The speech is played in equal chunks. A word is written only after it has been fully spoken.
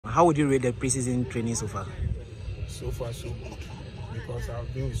How would you rate the preseason training so far? So far, so good. Because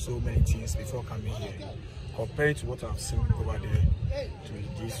I've been with so many teams before coming here. Compared to what I've seen over there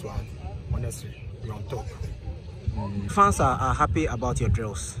to this one, honestly, we're on top. Fans are happy about your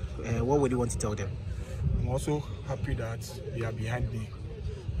drills. What would you want to tell them? I'm also happy that they are behind me.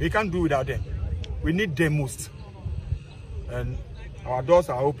 We can't do without them. We need them most. And our doors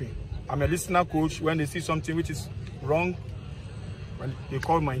are open. I'm a listener coach. When they see something which is wrong, when they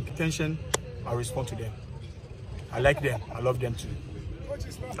call my attention, I respond to them. I like them. I love them too.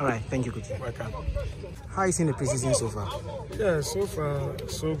 All right, thank you, Coach. Welcome. How is in the preseason so far? Yeah, so far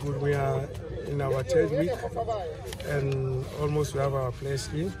so good. We are in our 3rd week and almost we have our players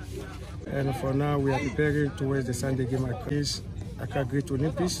in. And for now, we are preparing towards the Sunday game against Accra Great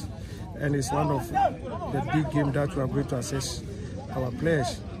Olympics. And it's one of the big games that we are going to assess our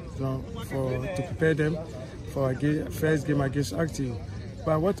players, to prepare them for our first game against Active.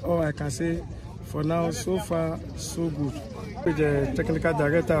 But what all I can say for now, so far so good. With the technical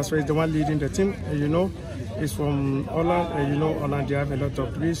director as well as the one leading the team, is from Holland, and Holland they have a lot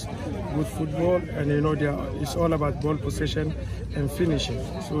of players, good football, and it's all about ball possession and finishing.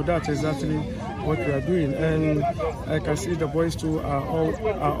 So that's exactly what we are doing, and I can see the boys too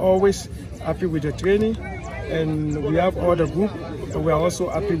are always happy with the training, and we have all the group, and we are also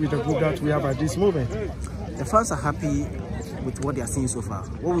happy with the group that we have at this moment. The fans are happy with what they are seeing so far.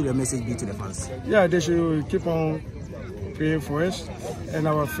 What will your message be to the fans? Yeah, they should keep on praying for us, and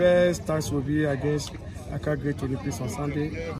our first task will be against Accra Great Olympics on Sunday.